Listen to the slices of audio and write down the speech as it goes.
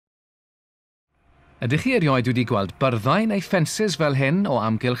Ydych chi erioed wedi gweld byrddau neu ffensys fel hyn o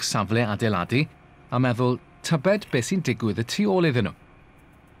amgylch safle adeiladu a meddwl tybed beth sy'n digwydd y tu ôl iddyn nhw?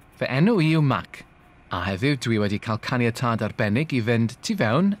 Fy enw i yw Mac, a heddiw dwi wedi cael caniatâd arbennig i fynd tu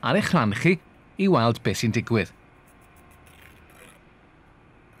fewn ar eich rhan chi i weld beth sy'n digwydd.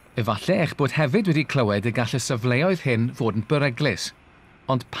 Efallai eich bod hefyd wedi clywed y gall y safleoedd hyn fod yn beryglus,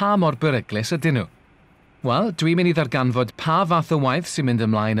 ond pa mor beryglus ydyn nhw? Wel, dwi'n mynd i ddarganfod pa fath o waith sy'n mynd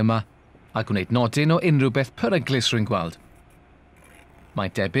ymlaen yma a gwneud nodyn o unrhyw beth peryglus rwy'n gweld.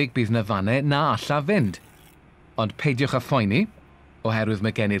 Mae debyg bydd na fannau na alla fynd, ond peidiwch â phoeni, oherwydd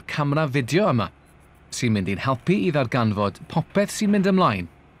mae gen i'r camera fideo yma sy'n mynd i'n helpu i ddarganfod popeth sy'n mynd ymlaen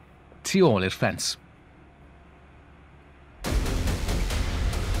tu ôl i'r ffens.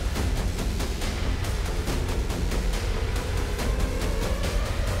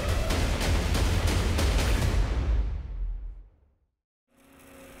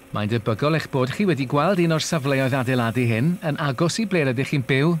 Mae'n debygol eich bod chi wedi gweld un o'r safleoedd adeiladu hyn yn agos i ble rydych chi'n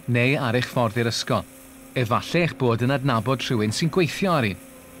byw neu ar eich ffordd i'r ysgol. Efallai eich bod yn adnabod rhywun sy'n gweithio ar un.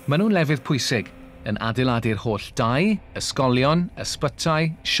 Maen nhw'n lefydd pwysig, yn adeiladu'r holl dau, ysgolion,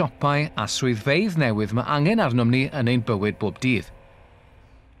 ysbytau, siopau a swyddfeydd newydd mae angen arnom ni yn ein bywyd bob dydd.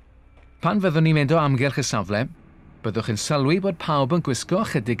 Pan fyddwn ni'n mynd o amgylch y safle, byddwch yn sylwi bod pawb yn gwisgo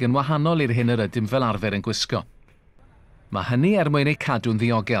chydig yn wahanol i'r hyn yr ydym fel arfer yn gwisgo. Mae hynny mwyn eu cadw'n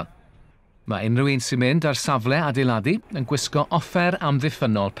ddiogel. Mae unrhyw un sy'n mynd ar safle adeiladu yn gwisgo offer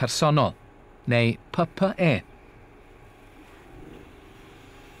amddiffynol personol, neu PPE.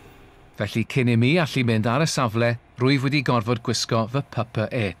 Felly cyn i mi allu mynd ar y safle, rwyf wedi gorfod gwisgo fy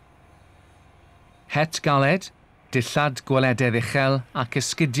PPE. Het galed, dillad gwelededd uchel ac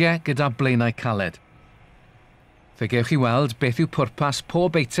esgidiau gyda blaenau caled. Fe gewch chi weld beth yw pwrpas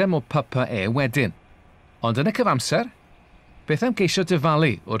pob eitem o PPE wedyn. Ond yn y cyfamser, beth am geisio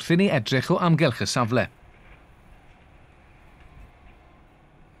dyfalu wrth i ni edrych o amgylch y safle?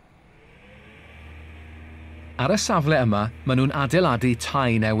 Ar y safle yma, maen nhw'n adeiladu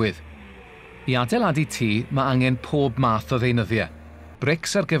tai newydd. I adeiladu tŷ, mae angen pob math o ddeunyddiau.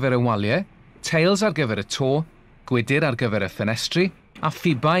 Brics ar gyfer y waliau, teils ar gyfer y to, gwydyr ar gyfer y ffenestri, a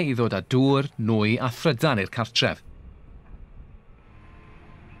ffibau i ddod â dŵr, nwy a thrydan i'r cartref.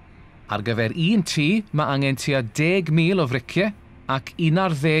 Ar gyfer un tŷ, mae angen tua 10,000 o friciau ac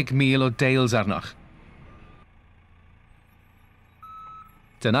 11,000 o deils arnoch.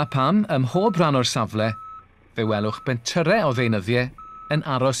 Dyna pam, ym mhob rhan o'r safle, fe welwch bentyrau o ddeunyddiau yn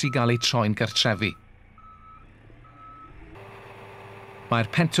aros i gael eu troi'n gartrefi. Mae'r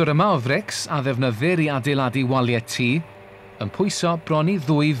pentwr yma o frics a ddefnyddir i adeiladu waliau tŷ yn pwyso bron i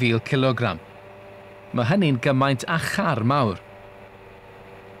 2,000 kilogram. Mae hynny'n gymaint a char mawr.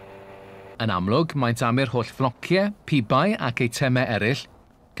 Yn amlwg, maent am i'r holl flociau, pibau ac eitemau eraill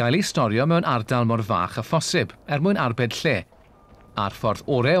gael eu storio mewn ardal mor fach a phosib mwyn arbed lle, a'r ffordd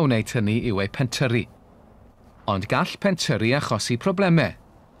orau o wneud hynny yw ei pentyrru. Ond gall pentyrru achosi problemau,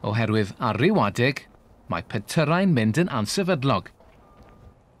 oherwydd ar ryw adeg, mae pentyrau'n mynd yn ansefydlog.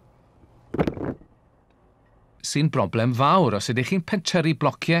 Sy'n broblem fawr os ydych chi'n pentyrru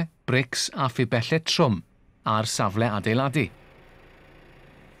blociau, brics a phibellau trwm ar safle adeiladu.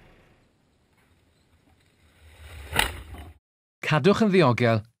 Cadwch yn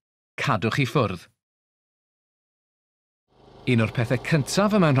ddiogel, cadwch i ffwrdd. Un o'r pethau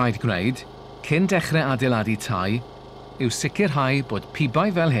cyntaf y mae'n rhaid gwneud, cyn dechrau adeiladu tai, yw sicrhau bod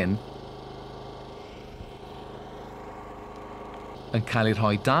pibau fel hyn yn cael ei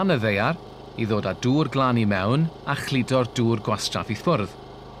rhoi dan y ddaear i ddod â dŵr glan i mewn a chludo'r dŵr gwastraff i ffwrdd.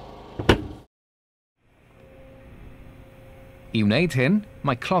 I wneud hyn,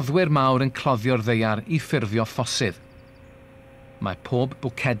 mae cloddwyr mawr yn cloddio'r ddaear i ffurfio ffosydd. Mae pob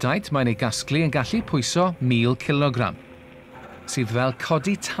bwcedait mae'n ei gasglu yn gallu pwyso 1,000 kilogram, sydd fel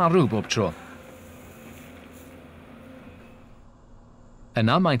codi tarw bob tro.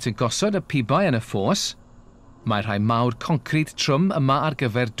 Yna maent yn gosod y pibau yn y ffos, mae rhai mawr concrit trwm yma ar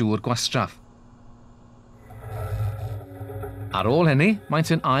gyfer dŵr gwastraff. Ar ôl hynny,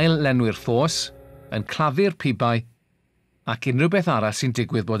 maent yn ail lenwi'r ffos, yn claddu'r pibau ac unrhyw beth arall sy'n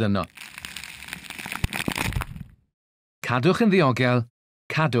digwydd bod yno. Cadwch yn ddiogel,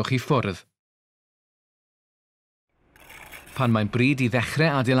 cadwch i ffwrdd. Pan mae'n bryd i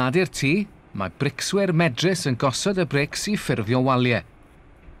ddechrau adeiladu'r tŷ, mae bricswyr medrus yn gosod y brics i ffurfio waliau.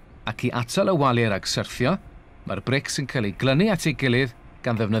 Ac i atal y waliau rhag syrthio, mae'r brics yn cael ei glynu at ei gilydd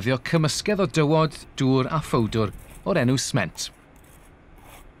gan ddefnyddio cymysgedd o dywod, dŵr a ffowdwr o'r enw sment.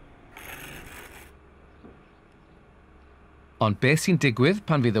 Ond beth sy'n digwydd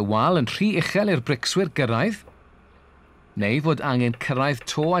pan fydd y wal yn rhy uchel i'r bricswyr gyrraedd? neu fod angen cyrraedd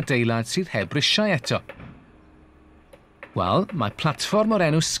to adeilad sydd heb risiau eto. Wel, mae platfform o'r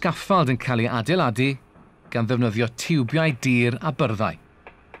enw sgaffald yn cael ei adeiladu gan ddefnyddio tiwbiau dur a byrddau.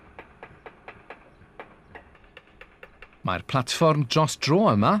 Mae'r platfform dros dro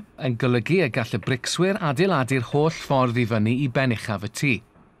yma yn golygu y gall y bricswyr adeiladu'r holl ffordd i fyny i ben uchaf y tŷ.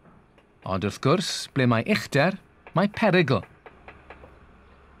 Ond wrth gwrs, ble mae uchder, mae perygl.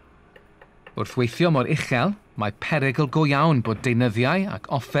 Wrth weithio mor uchel, mae perygl go iawn bod deunyddiau ac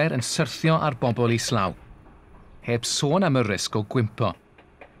offer yn syrthio ar bobl islaw, heb sôn am y risg o gwympo.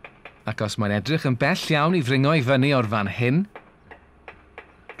 Ac os mae'n edrych yn bell iawn i ddringo i fyny o'r fan hyn,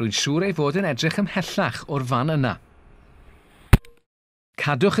 rwy'n siŵr ei fod yn edrych ymhellach o'r fan yna.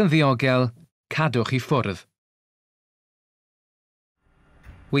 Cadwch yn ddiogel, cadwch i ffwrdd.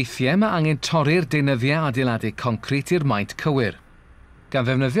 Weithiau mae angen torri'r deunyddiau adeiladu concret i'r maint cywir, gan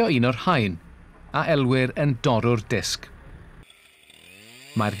ddefnyddio un o'r rhain, a elwyr yn dorw'r disg.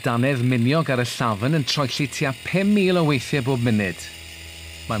 Mae'r danedd miniog ar y llafn yn troelli tua 5,000 o weithiau bob munud.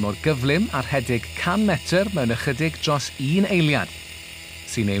 Mae mor gyflym a rhedeg 100 metr mewn ychydig dros un eiliad,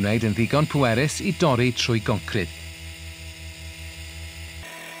 sy'n ei wneud yn ddigon pwerus i dorri trwy goncrid.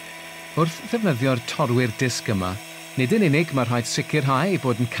 Wrth ddefnyddio'r torwyr disg yma, nid yn unig mae rhaid sicrhau ei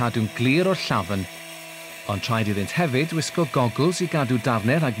bod yn cadw'n glir o'r llafn, ond rhaid iddynt hefyd wisgo gogls i gadw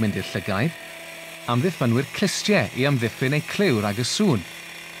darnau rhag mynd i'r llygaid, amddiffynwyr clistiau i amddiffyn eu cliw rhag y sŵn,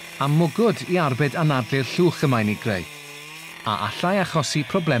 a mwgwd i arbed anadlu'r llwch y mae'n ei greu, a allai achosi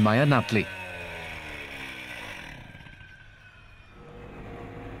problemau anadlu.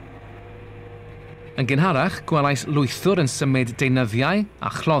 Yn gynharach, gwelais lwythwr yn symud deunyddiau a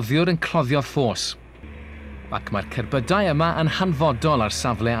chloddiwr yn cloddio ffos. Ac mae'r cerbydau yma yn hanfodol ar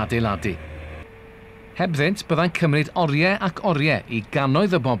safle adeiladu. Hebddynt, byddai'n cymryd oriau ac oriau i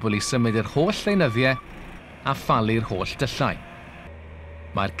gannoedd y bobl i symud i'r holl deunyddiau a phalu'r holl dyllau.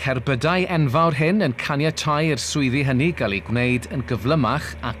 Mae'r cerbydau enfawr hyn yn caniatáu i'r swyddi hynny gael ei gwneud yn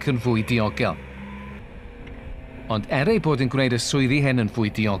gyflymach ac yn fwy diogel. Ond ei bod yn gwneud y swyddi hyn yn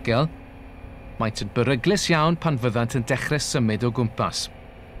fwy diogel, maent yn beryglus iawn pan fyddant yn dechrau symud o gwmpas.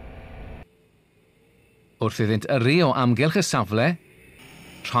 Wrth iddynt yrru o amgylch y safle,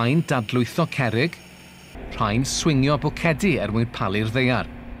 rhain dadlwytho cerrig, rhain swingio bwcedi mwyn palu'r ddaear.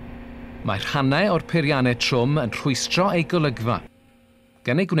 Mae rhannau o'r peiriannau trwm yn rhwystro ei golygfa,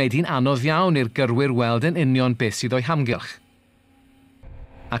 gan ei gwneud hi'n anodd iawn i'r gyrwyr weld yn union beth sydd o'i hamgylch.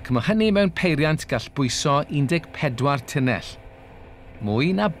 Ac mae hynny mewn peiriant gall bwyso 14 tunnell, mwy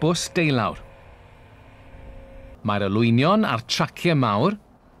na bws deulawr. Mae'r olwynion a'r traciau mawr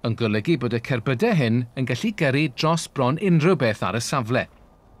yn golygu bod y cerbydau hyn yn gallu gyrru dros bron unrhyw beth ar y safle.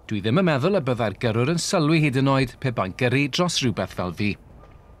 Dwi ddim yn meddwl y byddai'r gyrrwr yn sylwi hyd yn oed pe ba'n gyrru dros rhywbeth fel fi.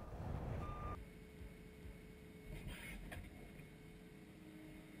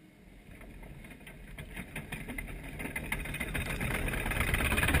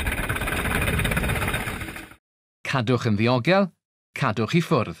 Cadwch yn ddiogel, cadwch i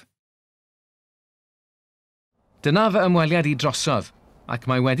ffwrdd. Dyna fy ymweliad i drosodd, ac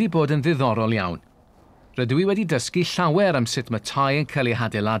mae wedi bod yn ddiddorol iawn. Rydw i wedi dysgu llawer am sut mae tai yn cael ei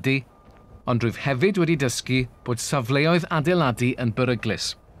adeiladu, ond rwyf hefyd wedi dysgu bod safleoedd adeiladu yn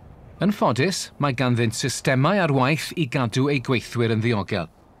beryglus. Yn ffodus, mae ganddynt systemau ar waith i gadw ei gweithwyr yn ddiogel,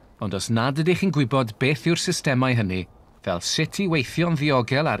 ond os nad ydych chi'n gwybod beth yw'r systemau hynny, fel sut i weithio'n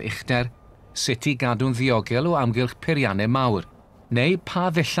ddiogel ar uchder, sut i gadw'n ddiogel o amgylch peiriannau mawr, neu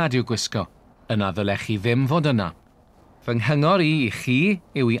pa ddillad i'w gwisgo, yna ddylech chi ddim fod yna. Fy nghyngor i chi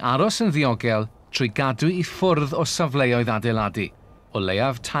yw i aros yn ddiogel trwy gadw i ffwrdd o safleoedd adeiladu, o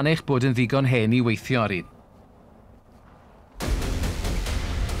leiaf tan eich bod yn ddigon hen i weithio ar un.